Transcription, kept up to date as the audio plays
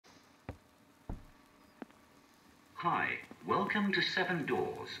Hi, welcome to Seven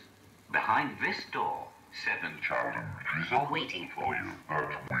Doors. Behind this door, 7 challenges are waiting for you that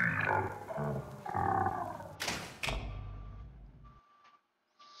we have.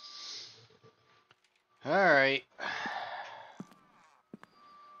 Alright.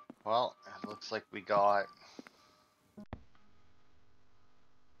 Well, it looks like we got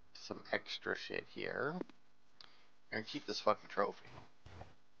some extra shit here. I'm gonna keep this fucking trophy.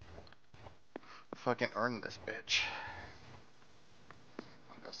 Fucking earn this bitch.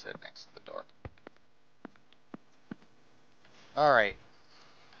 I'll go sit next to the door. Alright.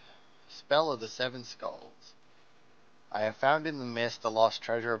 Spell of the Seven Skulls. I have found in the mist the lost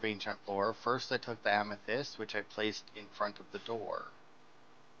treasure of ancient lore. First I took the amethyst, which I placed in front of the door.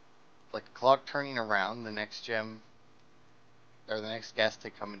 Like a clock turning around, the next guest to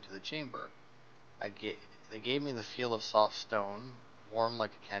come into the chamber. They gave me the feel of soft stone, warm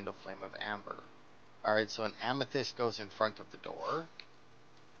like a candle flame of amber. Alright, so an amethyst goes in front of the door.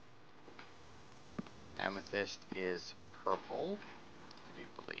 Amethyst is purple, if you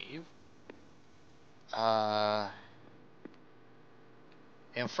believe.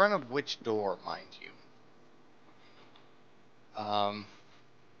 In front of which door, mind you? I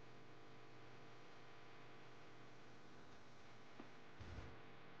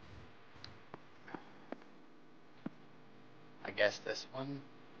guess this one?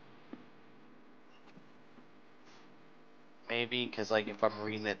 Maybe, because like if I'm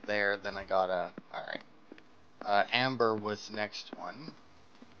reading it there, then I gotta... Alright. Amber was the next one.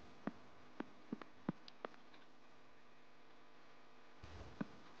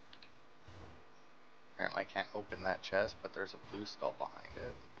 Apparently I can't open that chest, but there's a blue skull behind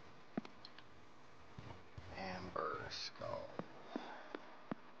it. Amber skull.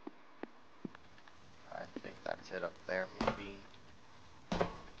 I think that's it up there, maybe.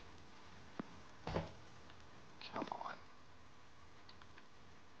 Come on.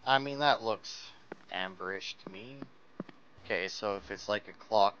 I mean, that looks amberish to me. Okay, so if it's like a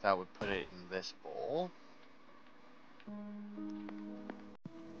clock, that would put it in this bowl.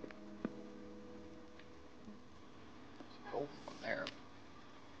 Golden one there.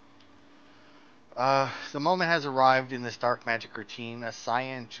 The moment has arrived in this dark magic routine. A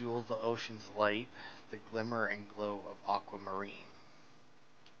cyan jewel, the ocean's light, the glimmer and glow of aquamarine.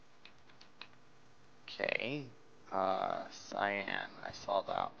 Okay. Cyan. I saw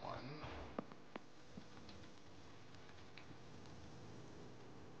that one.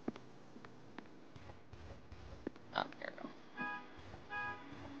 Ah, here we go.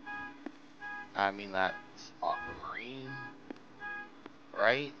 I mean, that's aquamarine.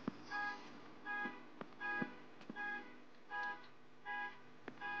 Right?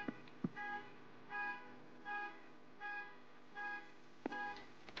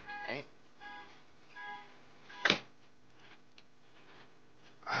 Okay.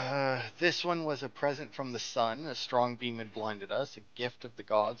 This one was a present from the sun. A strong beam had blinded us. A gift of the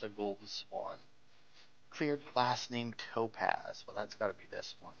gods, a golden swan. Cleared glass named Topaz. Well, that's gotta be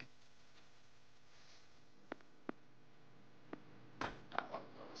this one. Not one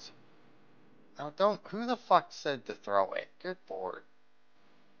of those. Now, don't. Who the fuck said to throw it? Good lord.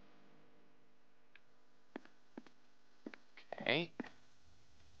 Okay.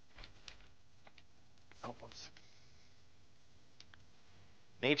 Oh, whoops.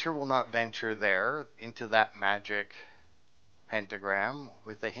 Nature will not venture there into that magic pentagram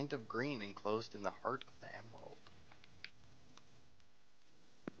with a hint of green enclosed in the heart of the emerald.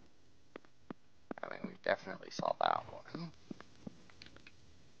 I mean, we definitely saw that one.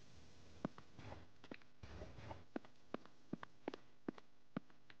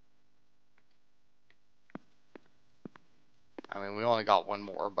 I mean, we only got one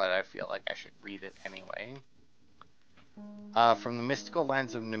more, but I feel like I should read it anyway. From the mystical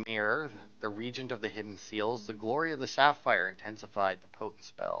lands of Namir, the regent of the hidden seals, the glory of the sapphire intensified the potent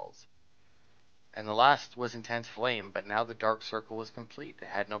spells. And the last was intense flame, but now the dark circle was complete. It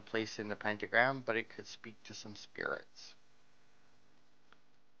had no place in the pentagram, but it could speak to some spirits.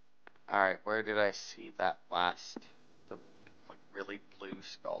 Alright, where did I see that last? The like really blue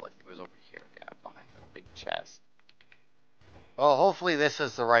skull. I think it was over here, yeah, behind the big chest. Well, hopefully this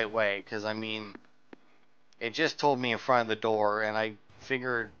is the right way, because I mean, it just told me in front of the door, and I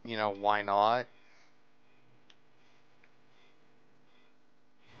figured, you know, why not?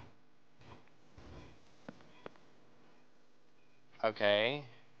 Okay.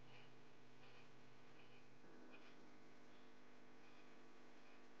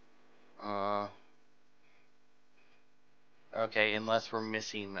 Okay, unless we're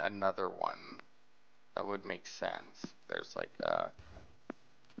missing another one. That would make sense. There's like,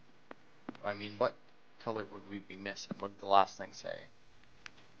 I mean, what color would we be missing? What did the last thing say?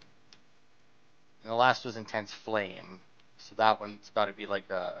 And the last was intense flame. So that one's got to be like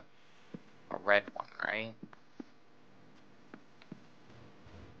a red one, right?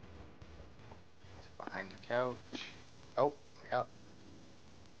 It's behind the couch. Oh, yep.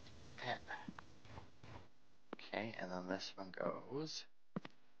 Okay, and then this one goes.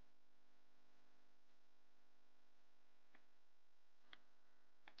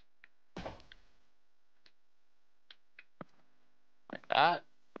 Like that.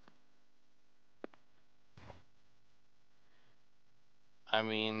 I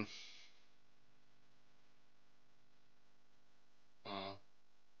mean,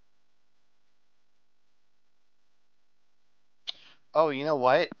 oh, you know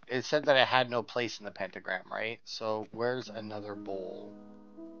what? It said that I had no place in the pentagram, right? So where's another bowl?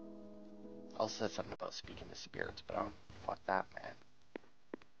 Also said something about speaking to spirits, but I don't. Fuck that, man.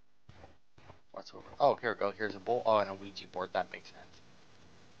 What's over? Oh, here we go. Here's a bowl. Oh, and a Ouija board. That makes sense.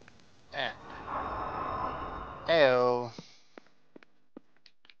 And heyo.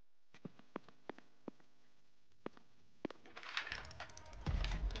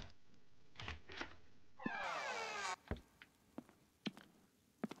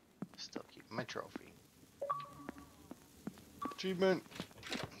 Still keeping my trophy. Achievement.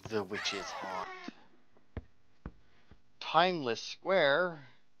 The Witch's Haunt. Timeless Square.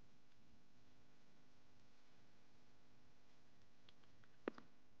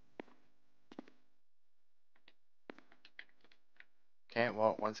 Okay,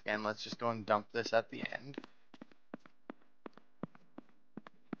 well, once again, let's just go and dump this at the end.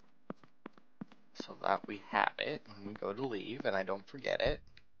 So that we have it when we go to leave, and I don't forget it.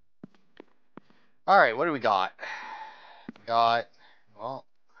 Alright, what do we got? We got, well,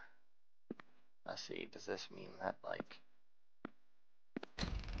 let's see, does this mean that, like,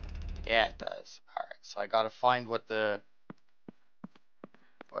 yeah, it does. Alright, so I gotta find what the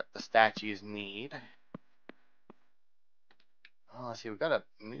statues need. Oh, let's see, we got a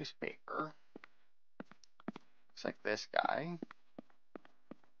newspaper. Looks like this guy.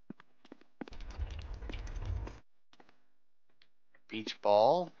 Beach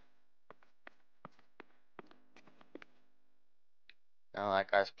ball. Oh, that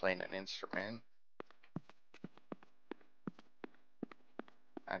guy's playing an instrument.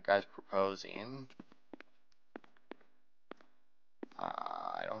 That guy's proposing.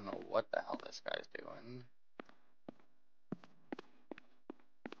 I don't know what the hell this guy's doing.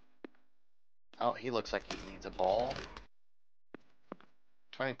 Oh, he looks like he needs a ball.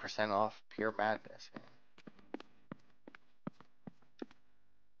 20% off Pure Madness.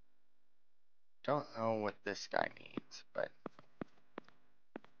 Don't know what this guy needs, but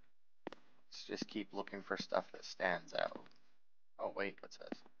let's just keep looking for stuff that stands out. Oh, wait, what's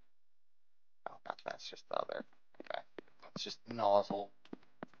this? Oh, that's just the other. Okay. It's just nozzle.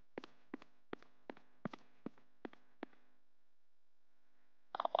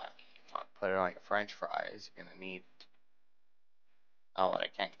 Oh, I put it on like French fries. You're gonna need. Oh, I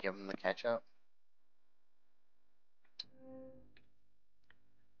can't give him the ketchup.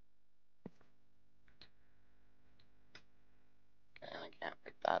 Okay, I can't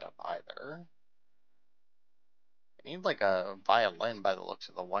pick that up either. I need like a violin by the looks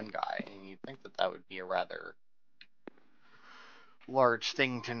of the one guy, and you'd think that that would be a rather large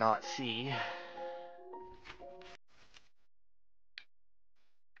thing to not see.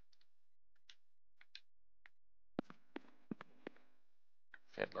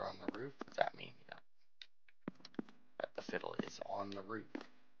 Fiddler on the roof? What does that mean? Yeah. That the fiddle is on the roof.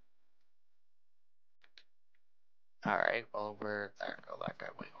 Alright, well, there go that guy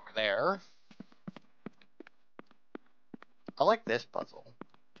way over there. I like this puzzle.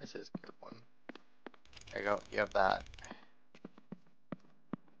 This is a good one. There you go, you have that.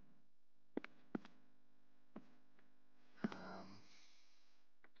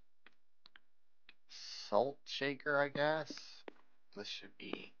 Salt shaker, I guess. This should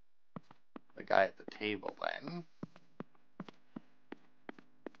be the guy at the table then.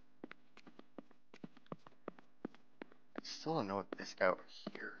 I still don't know what this guy over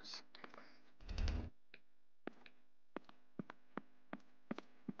here is doing.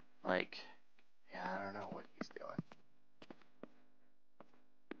 Like, yeah, I don't know what he's doing.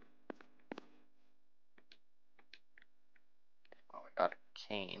 Well, we got a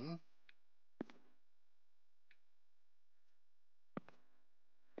cane.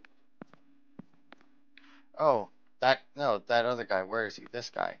 Oh, that other guy, where is he? This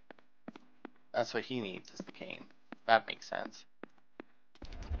guy. That's what he needs, is the cane. That makes sense.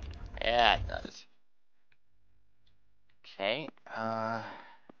 Yeah, it does. Okay,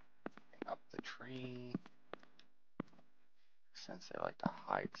 up the tree. since they like to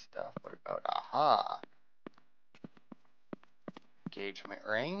hide stuff. What about, aha, engagement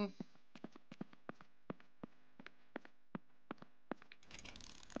ring?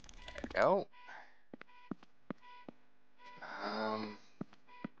 There we go.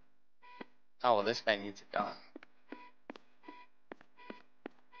 Oh, well, this guy needs a gun.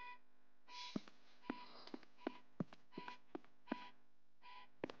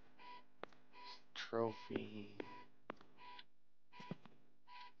 Trophy.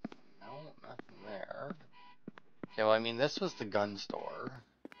 No, nothing there. Okay, well, I mean, this was the gun store.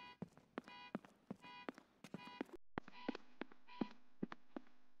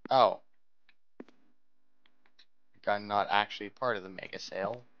 Oh. Gun not actually part of the mega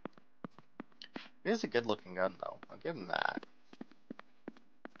sale. It is a good looking gun, though. I'll give him that.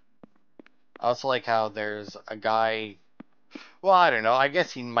 I also like how there's a guy. Well, I don't know. I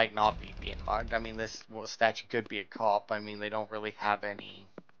guess he might not be being mugged. I mean, this statue could be a cop. I mean, they don't really have anything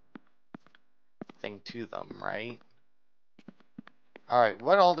to them, right? Alright,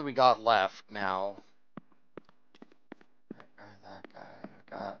 what all do we got left now?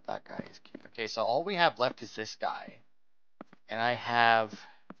 That guy is cute. Okay, so all we have left is this guy. And I have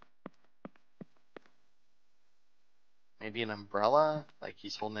maybe an umbrella? Like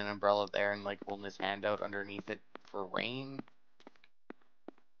he's holding an umbrella there and like holding his hand out underneath it for rain.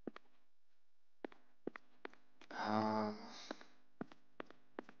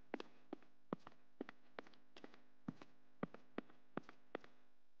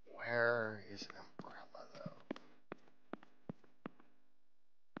 Where is an umbrella though?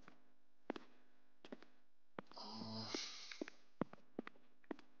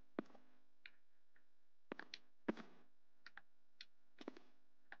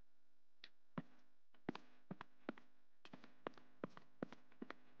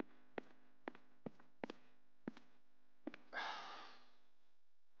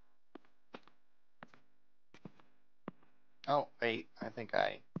 Oh, wait, I think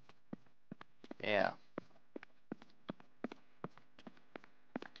yeah.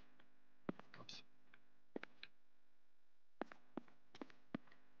 Oops.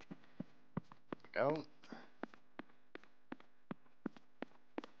 Go.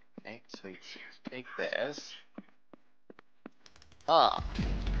 Okay, so you take this. Ah.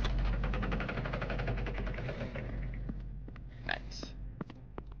 Nice.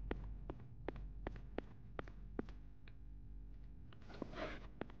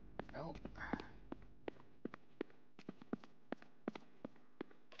 Nope.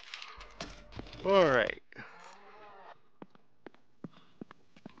 Alright.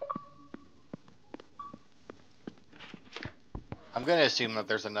 I'm gonna assume that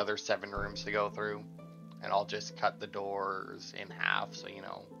there's another 7 rooms to go through. And I'll just cut the doors in half so, you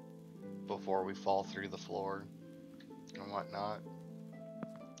know, before we fall through the floor and whatnot.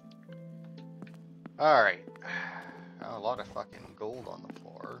 Alright. Oh, a lot of fucking gold on the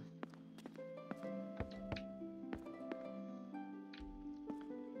floor.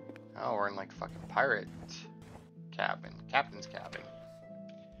 Oh, we're in like fucking pirate cabin. Captain's cabin.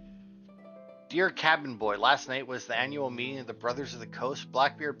 Dear Cabin Boy, last night was the annual meeting of the Brothers of the Coast,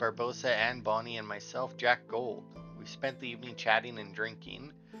 Blackbeard, Barbosa, Anne Bonny, and myself, Jack Gold. We spent the evening chatting and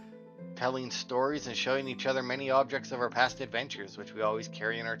drinking, telling stories and showing each other many objects of our past adventures, which we always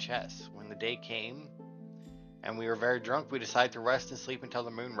carry in our chests. When the day came, and we were very drunk, we decided to rest and sleep until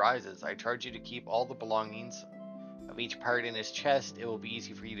the moon rises. I charge you to keep all the belongings of each pirate in his chest. It will be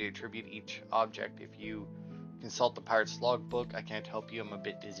easy for you to attribute each object. If you consult the pirate's logbook, I can't help you, I'm a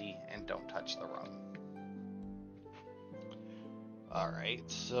bit dizzy, and don't touch the rum. Alright,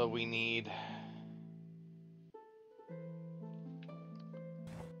 so we need...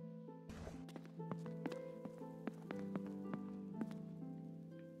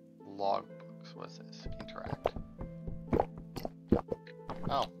 logbooks. What's this? Interact.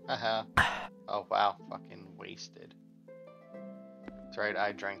 Oh, haha. Oh, wow. Fucking wasted. That's right,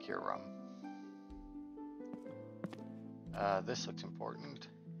 I drank your rum. This looks important.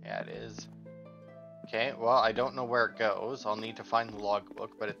 Yeah, it is. Okay, well, I don't know where it goes. I'll need to find the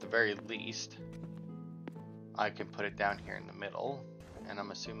logbook, but at the very least, I can put it down here in the middle. And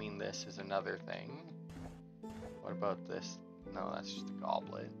I'm assuming this is another thing. What about this? No, that's just a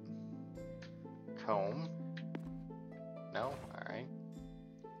goblet. Comb. No? Alright.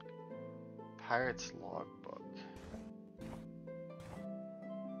 Pirate's logbook.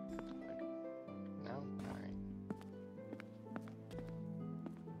 No? Alright.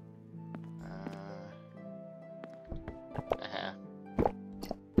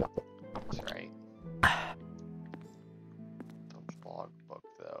 That's right. The logbook,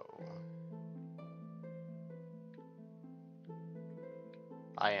 though.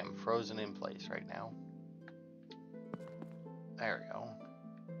 I am frozen in place right now. There we go.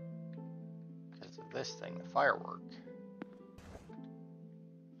 Because of this thing, the firework.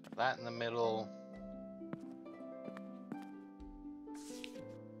 That in the middle.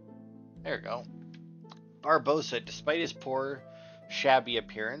 There we go. Barbossa, despite his poor, shabby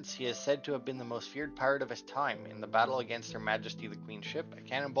appearance, he is said to have been the most feared pirate of his time. In the battle against Her Majesty the Queen's ship, a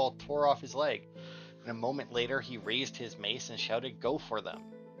cannonball tore off his leg, and a moment later he raised his mace and shouted, "Go for them!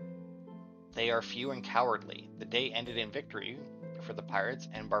 They are few and cowardly." The day ended in victory for the pirates,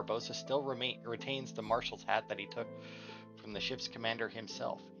 and Barbossa still retains the marshal's hat that he took from the ship's commander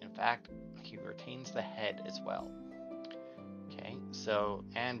himself. In fact, he retains the head as well. Okay, so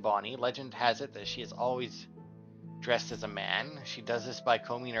Anne Bonny, legend has it that she is always dressed as a man. She does this by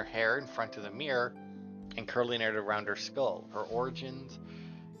combing her hair in front of the mirror and curling it around her skull. Her origins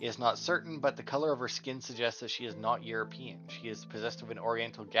is not certain, but the color of her skin suggests that she is not European. She is possessed of an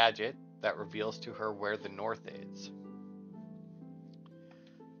oriental gadget that reveals to her where the north is.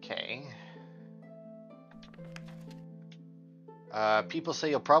 Okay. People say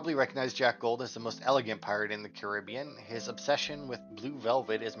you'll probably recognize Jack Gold as the most elegant pirate in the Caribbean. His obsession with blue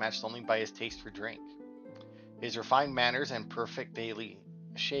velvet is matched only by his taste for drink. His refined manners and perfect daily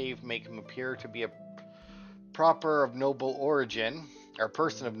shave make him appear to be a person of noble origin,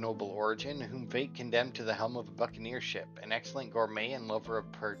 whom fate condemned to the helm of a buccaneer ship. An excellent gourmet and lover of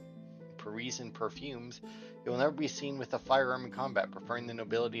Parisian perfumes, he will never be seen with a firearm in combat, preferring the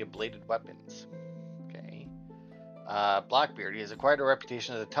nobility of bladed weapons. Okay. Blackbeard, he has acquired a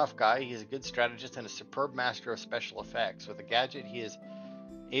reputation as a tough guy. He is a good strategist and a superb master of special effects. With a gadget, he is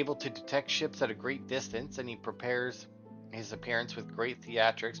able to detect ships at a great distance, and he prepares his appearance with great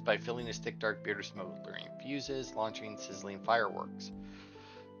theatrics by filling his thick dark beard with smoldering fuses, launching sizzling fireworks.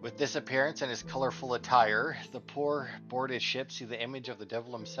 With this appearance and his colorful attire, the poor boarded ship see the image of the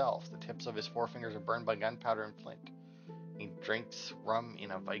devil himself. The tips of his forefingers are burned by gunpowder and flint. He drinks rum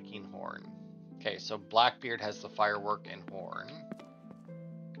in a Viking horn. Okay, so Blackbeard has the firework and horn.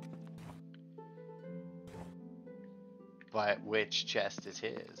 But which chest is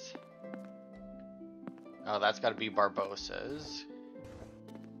his? Oh, that's got to be Barbossa's.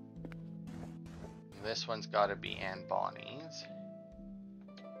 This one's got to be Anne Bonny's.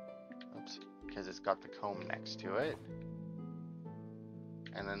 Oops, because it's got the comb next to it.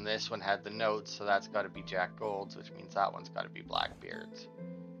 And then this one had the notes, so that's got to be Jack Gold's, which means that one's got to be Blackbeard's.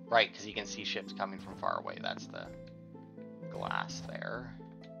 Right, because you can see ships coming from far away. That's the glass there.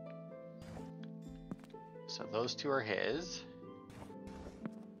 So those two are his.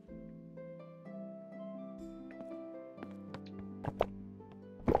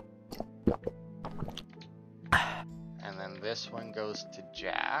 And then this one goes to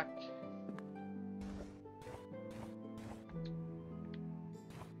Jack.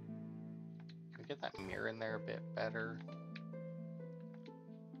 Can we get that mirror in there a bit better?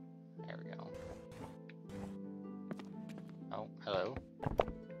 There we go. Oh, hello.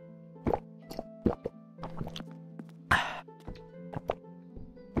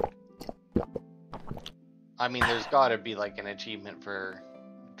 I mean, there's gotta be like an achievement for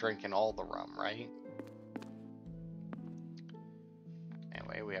drinking all the rum, right?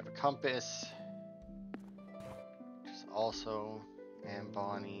 Anyway, we have a compass, which is also Anne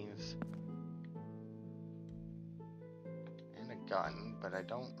Bonny's, and a gun, but I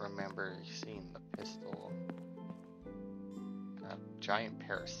don't remember seeing the pistol. A giant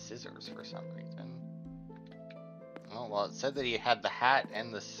pair of scissors for some reason. Oh, well, it said that he had the hat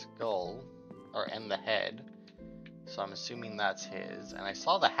and the skull, and the head. So I'm assuming that's his. And I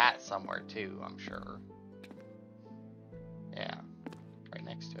saw the hat somewhere too, I'm sure. Yeah, right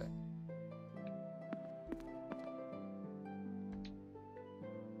next to it.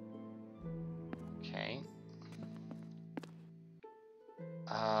 Okay.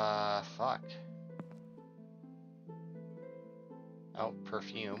 Fuck. Oh,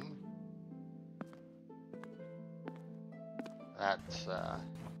 perfume. That's,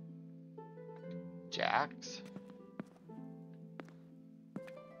 Jack's.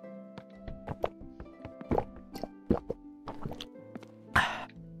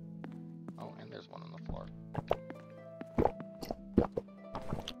 Oh, and there's one on the floor.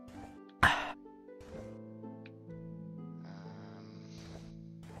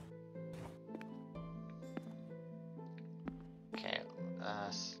 Okay,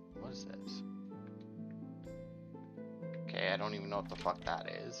 what is this? Okay, I don't even know what the fuck that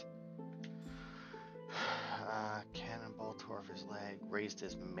is. Cannonball tore off his leg, raised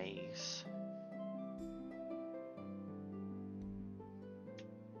his mace.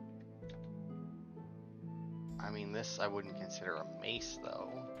 I mean, this I wouldn't consider a mace, though.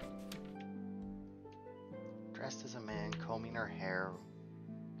 Dressed as a man, combing her hair,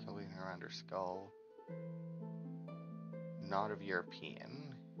 combing around her skull. Not of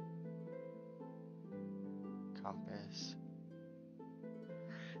European. Compass.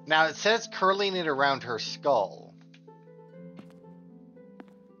 Now, it says curling it around her skull.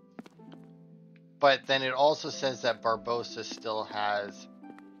 But then it also says that Barbossa still has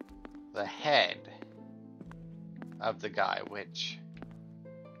the head of the guy, which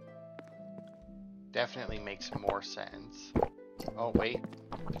definitely makes more sense. Oh, wait.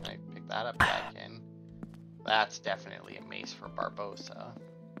 Can I pick that up back in? That's definitely a mace for Barbossa.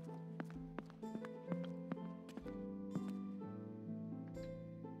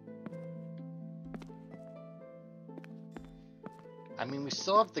 I mean, we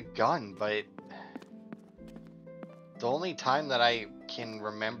still have the gun, but the only time that I can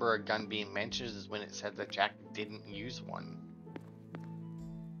remember a gun being mentioned is when it said that Jack didn't use one.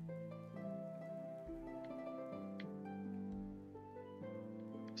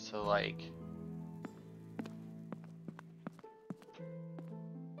 So, like...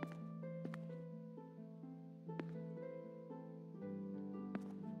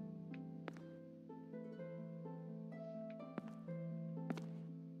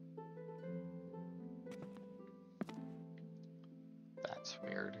 That's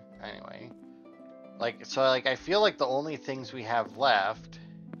weird. Anyway. I feel like the only things we have left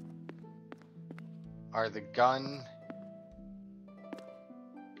are the gun.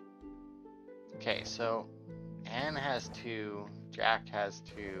 Okay, so Anne has 2, Jack has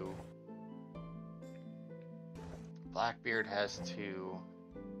 2, Blackbeard has 2,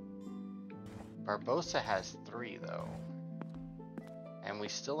 Barbossa has 3 though, and we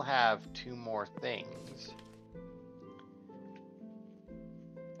still have 2 more things.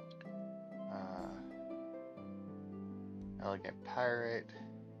 Elegant Pirate,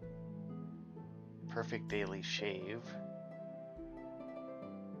 Perfect Daily Shave,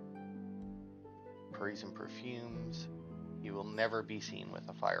 Parisian Perfumes. You will never be seen with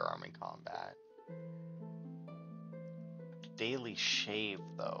a firearm in combat. Daily Shave,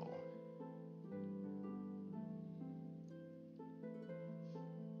 though.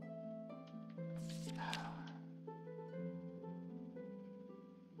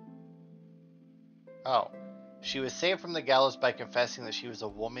 Oh. She was saved from the gallows by confessing that she was a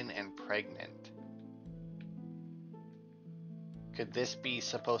woman and pregnant. Could this be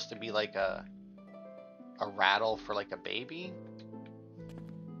supposed to be like a rattle for like a baby?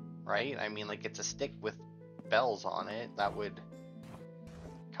 Right? I mean, like, it's a stick with bells on it. That would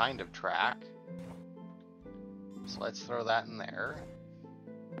kind of track. So let's throw that in there.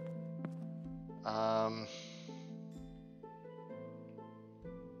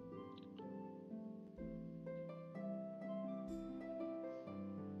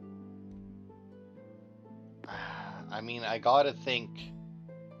 I mean, I gotta think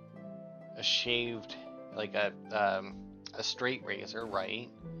a shaved, like a straight razor, right,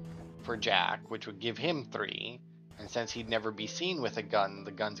 for Jack, which would give him 3. And since he'd never be seen with a gun,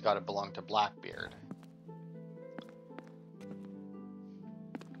 the gun's gotta belong to Blackbeard.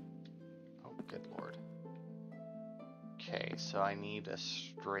 Oh, good lord. Okay, so I need a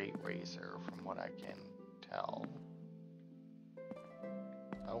straight razor from what I can tell.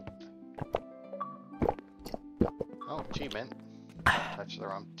 Oh. Oh, achievement. Touch the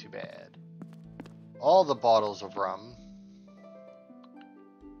rum, too bad. All the bottles of rum.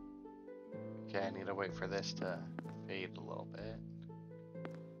 Okay, I need to wait for this to fade a little bit.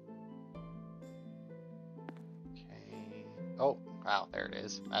 Okay. Oh, wow, there it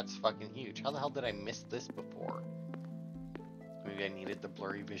is. That's fucking huge. How the hell did I miss this before? Maybe I needed the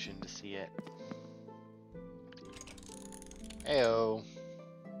blurry vision to see it. Heyo.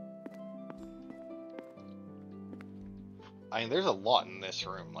 I mean, there's a lot in this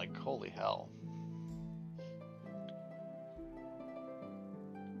room, like, holy hell.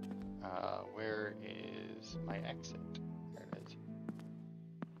 Where is my exit? There it is.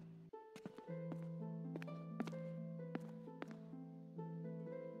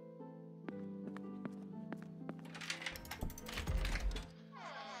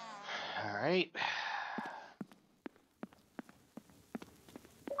 All right.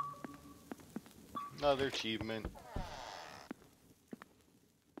 Another achievement.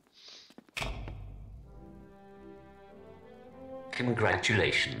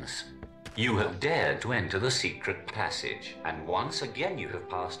 Congratulations. You have dared to enter the secret passage, and once again you have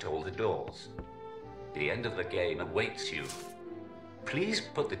passed all the doors. The end of the game awaits you. Please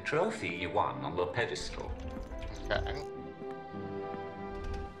put the trophy you won on the pedestal. Okay.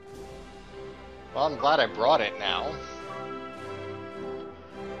 Well, I'm glad I brought it now.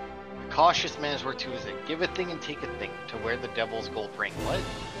 A cautious man's word too is it. Give a thing and take a thing to wear the devil's gold ring. What?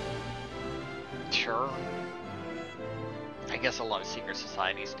 Sure. I guess a lot of secret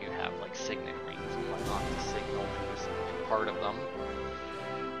societies do have like signet rings and whatnot to signal who's part of them.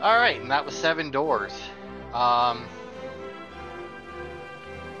 Alright, and that was 7 doors.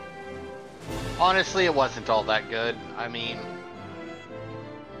 Honestly, it wasn't all that good. I mean,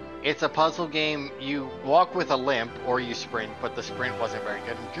 it's a puzzle game. You walk with a limp or you sprint, but the sprint wasn't very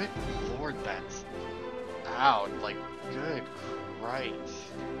good. And good lord, that's out. Like, good Christ.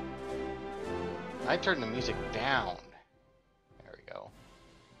 I turned the music down. There we go.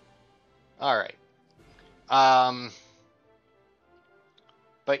 Alright.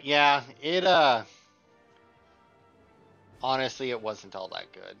 But yeah, honestly, it wasn't all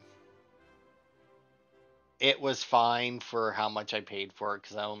that good. It was fine for how much I paid for it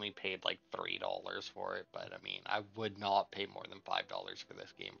because I only paid like $3 for it. But I mean, I would not pay more than $5 for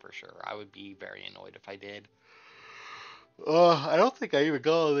this game for sure. I would be very annoyed if I did. I don't think I even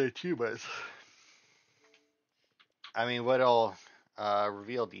got all the achievements. I mean, what all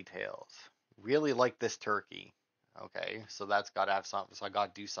reveal details? Really like this turkey. Okay, so that's got to have something. So I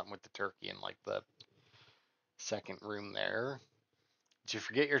got to do something with the turkey in like the second room there. Did you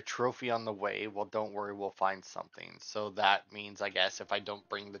forget your trophy on the way? Well, don't worry, we'll find something. So that means, I guess, if I don't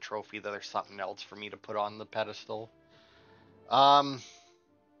bring the trophy, that there's something else for me to put on the pedestal. But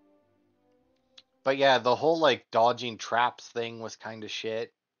yeah, the whole like dodging traps thing was kind of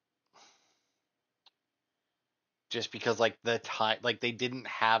shit. Just because like the time, like they didn't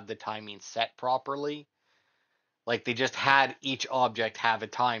have the timing set properly. Like they just had each object have a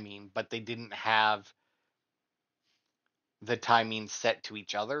timing, but they didn't have the timing set to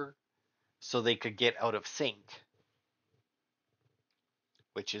each other, so they could get out of sync,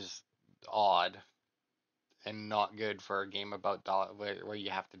 which is odd and not good for a game about where you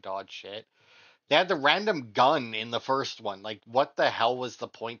have to dodge shit. They had the random gun in the first one. Like, what the hell was the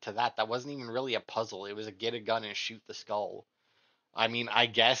point to that? That wasn't even really a puzzle. It was a get a gun and shoot the skull. I mean, I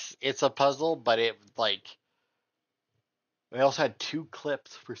guess it's a puzzle, but it like they also had 2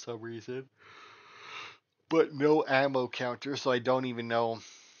 clips for some reason, but no ammo counter. So I don't even know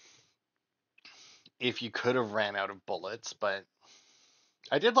if you could have ran out of bullets. But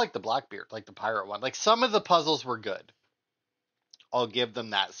I did like the Blackbeard, like the pirate one. Like some of the puzzles were good. I'll give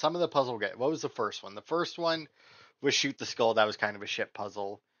them that. Some of the puzzle were good. What was the first one? The first one was shoot the skull. That was kind of a shit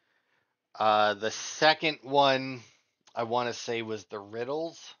puzzle. The second one I want to say was the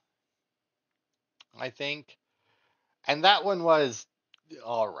riddles, I think. And that one was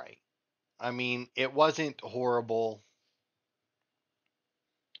all right. I mean, it wasn't horrible.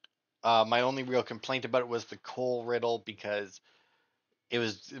 My only real complaint about it was the coal riddle because it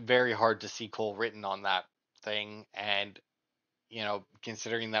was very hard to see coal written on that thing. And,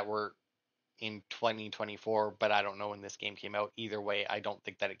 considering that we're in 2024, but I don't know when this game came out. Either way, I don't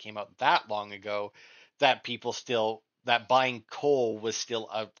think that it came out that long ago that people still, that buying coal was still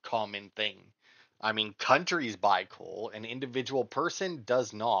a common thing. I mean, countries buy coal, an individual person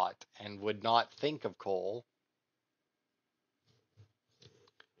does not and would not think of coal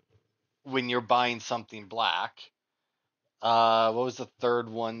when you're buying something black. What was the third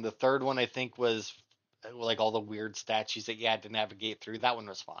one? The third one I think was like all the weird statues that you had to navigate through. That one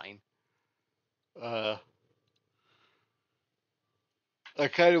was fine. Uh, I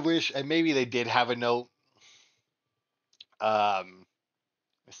kind of wish, and maybe they did have a note um,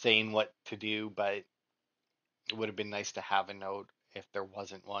 saying what to do, but it would have been nice to have a note if there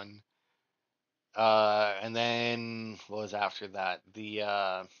wasn't one. And then what was after that?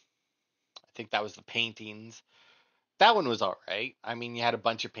 I think that was the paintings. That one was all right. I mean, you had a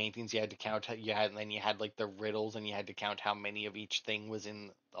bunch of paintings you had to count. And then you had like the riddles, and you had to count how many of each thing was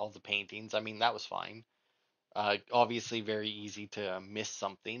in all the paintings. I mean, that was fine. Obviously, very easy to miss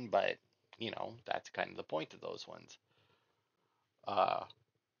something, but that's kind of the point of those ones. Uh,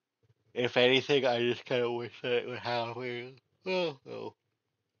 if anything, I just kind of wish that it would have. Oh.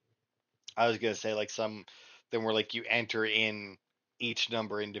 I was gonna say like some then where like you enter in each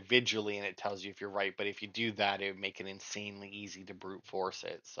number individually and it tells you if you're right, but if you do that, it would make it insanely easy to brute force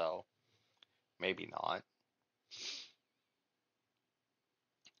it. So maybe not.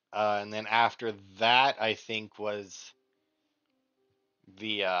 And then after that, I think was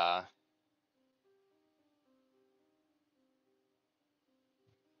the uh,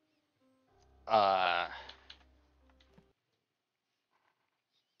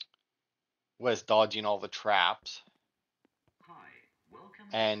 was dodging all the traps.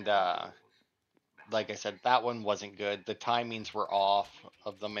 And like I said, that one wasn't good. The timings were off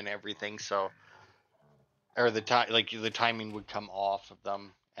of them and everything. So or the time, like the timing would come off of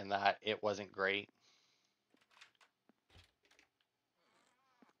them, and that it wasn't great.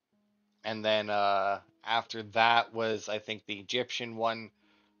 And then after that was, I think, the Egyptian one.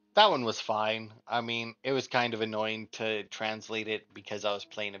 That one was fine. I mean, it was kind of annoying to translate it because I was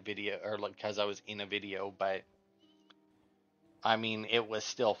playing a video, or like because I was in a video, but I mean, it was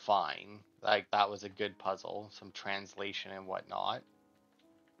still fine. Like that was a good puzzle, some translation and whatnot.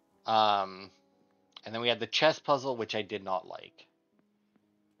 Um, and then we had the chess puzzle, which I did not like.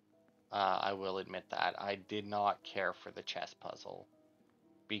 I will admit that I did not care for the chess puzzle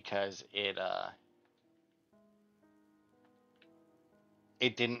because it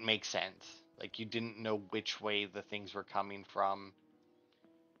didn't make sense. Like you didn't know which way the things were coming from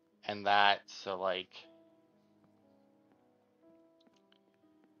and that. So like,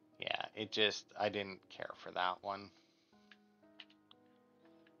 yeah, I didn't care for that one.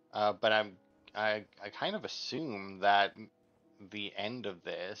 But I kind of assume that the end of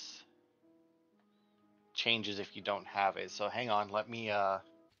this changes if you don't have it. So hang on, let me all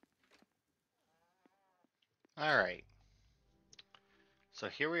right. So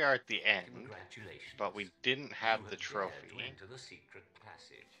here we are at the end, but we Congratulations. didn't You have the have dared to trophy. enter the secret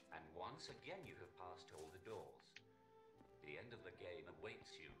passage, and once again you have passed all the doors. The end of the game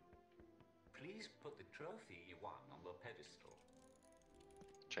awaits you. Please put the trophy you won on the pedestal.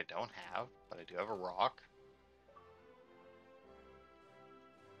 Which I don't have, but I do have a rock.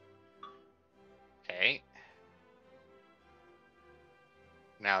 Okay.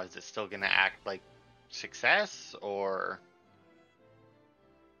 Now, is it still going to act like success, or...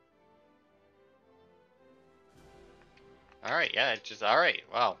 Alright, yeah, it just... Alright,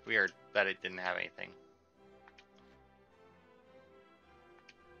 wow, weird that it didn't have anything.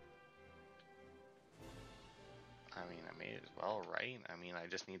 I mean, I may as well, right? I mean, I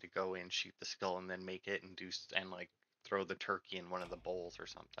just need to go in, shoot the skull, and then make it and do... and, like, throw the turkey in one of the bowls or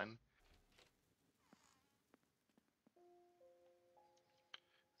something.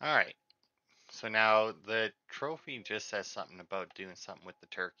 Alright, so now the trophy just says something about doing something with the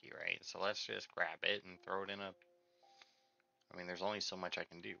turkey, right? So let's just grab it and throw it in a... I mean, there's only so much I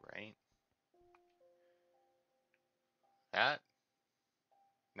can do, right? That?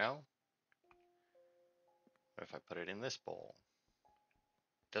 No? What if I put it in this bowl?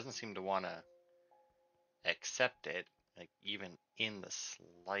 It doesn't seem to want to accept it, like, even in the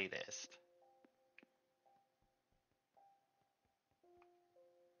slightest.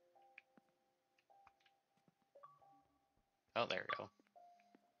 Oh, there we go.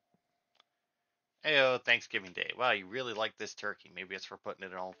 Ayo, Thanksgiving Day. Wow, you really like this turkey. Maybe it's for putting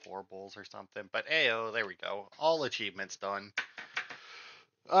it in all 4 bowls or something. But ayo, there we go. All achievements done.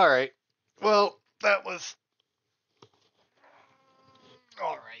 Alright. Well, that was...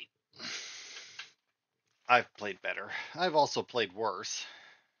 Alright. I've played better. I've also played worse.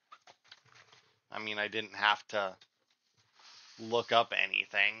 I mean, I didn't have to look up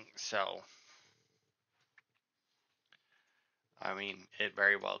anything, so... I mean, it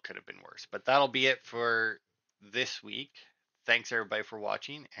very well could have been worse. But that'll be it for this week. Thanks everybody for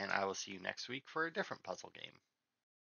watching, and I will see you next week for a different puzzle game.